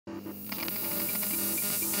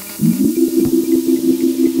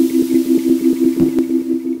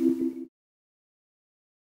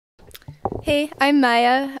Hey, I'm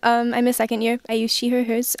Maya. I'm a second year. I use she, her,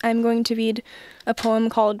 hers. I'm going to read a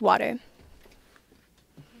poem called Water.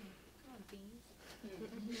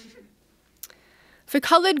 For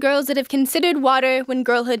colored girls that have considered water when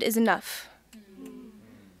girlhood is enough.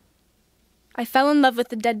 I fell in love with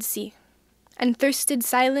the Dead Sea and thirsted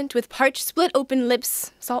silent with parched, split open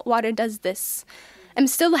lips. Salt water does this. I'm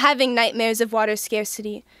still having nightmares of water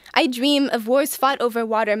scarcity. I dream of wars fought over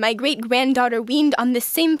water, my great-granddaughter weaned on this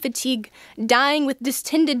same fatigue, dying with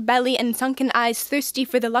distended belly and sunken eyes, thirsty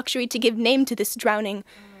for the luxury to give name to this drowning.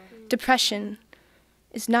 Depression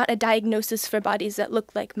is not a diagnosis for bodies that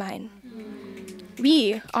look like mine.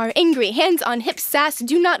 We are angry, hands on hips, sass,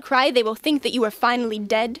 do not cry, they will think that you are finally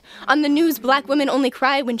dead. On the news, black women only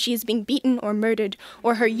cry when she is being beaten or murdered,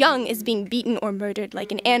 or her young is being beaten or murdered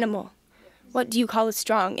like an animal. What do you call a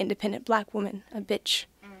strong, independent black woman? A bitch.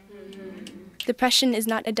 Depression is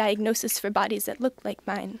not a diagnosis for bodies that look like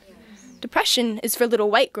mine. Depression is for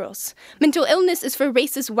little white girls. Mental illness is for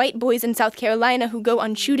racist white boys in South Carolina who go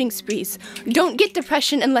on shooting sprees. Don't get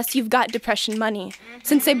depression unless you've got depression money.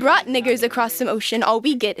 Since they brought niggers across some ocean, all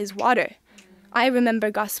we get is water. I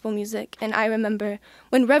remember gospel music, and I remember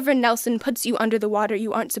when Reverend Nelson puts you under the water,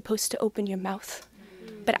 you aren't supposed to open your mouth.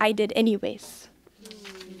 But I did anyways.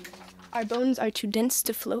 Our bones are too dense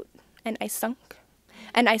to float, and I sunk.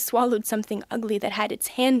 And I swallowed something ugly that had its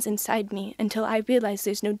hands inside me until I realized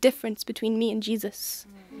there's no difference between me and Jesus.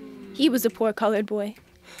 He was a poor colored boy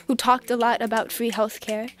who talked a lot about free health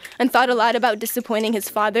care and thought a lot about disappointing his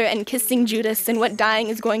father and kissing Judas and what dying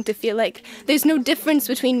is going to feel like. There's no difference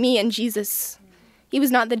between me and Jesus. He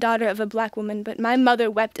was not the daughter of a black woman, but my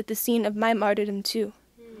mother wept at the scene of my martyrdom too.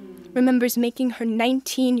 Remembers making her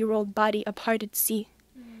 19-year-old body a parted sea.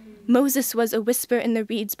 Moses was a whisper in the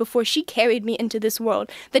reeds before she carried me into this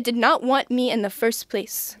world that did not want me in the first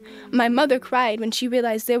place. My mother cried when she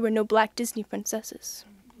realized there were no black Disney princesses.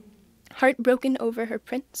 Heartbroken over her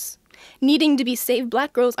prince. Needing to be saved,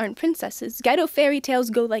 black girls aren't princesses. Ghetto fairy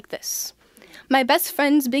tales go like this. My best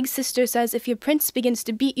friend's big sister says if your prince begins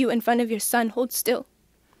to beat you in front of your son, hold still.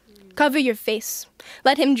 Cover your face.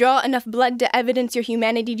 Let him draw enough blood to evidence your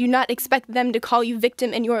humanity. Do not expect them to call you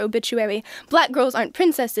victim in your obituary. Black girls aren't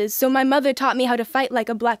princesses, so my mother taught me how to fight like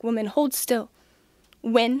a black woman. Hold still.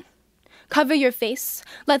 Win. Cover your face.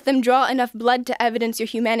 Let them draw enough blood to evidence your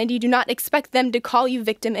humanity. Do not expect them to call you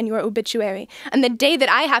victim in your obituary. And the day that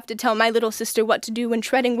I have to tell my little sister what to do when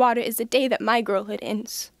treading water is the day that my girlhood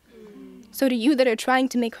ends. So to you that are trying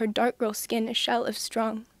to make her dark girl skin a shell of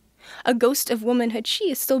strong, a ghost of womanhood,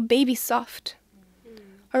 she is still baby soft.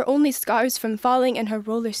 Her only scars from falling in her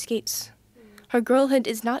roller skates. Her girlhood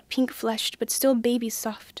is not pink-fleshed, but still baby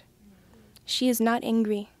soft. She is not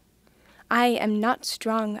angry. I am not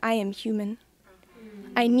strong, I am human.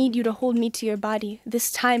 I need you to hold me to your body,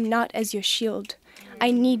 this time not as your shield.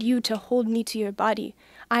 I need you to hold me to your body.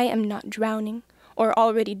 I am not drowning or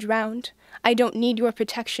already drowned. I don't need your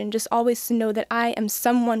protection, just always to know that I am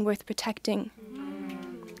someone worth protecting.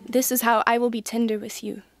 This is how I will be tender with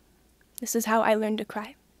you. This is how I learned to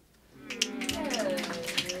cry.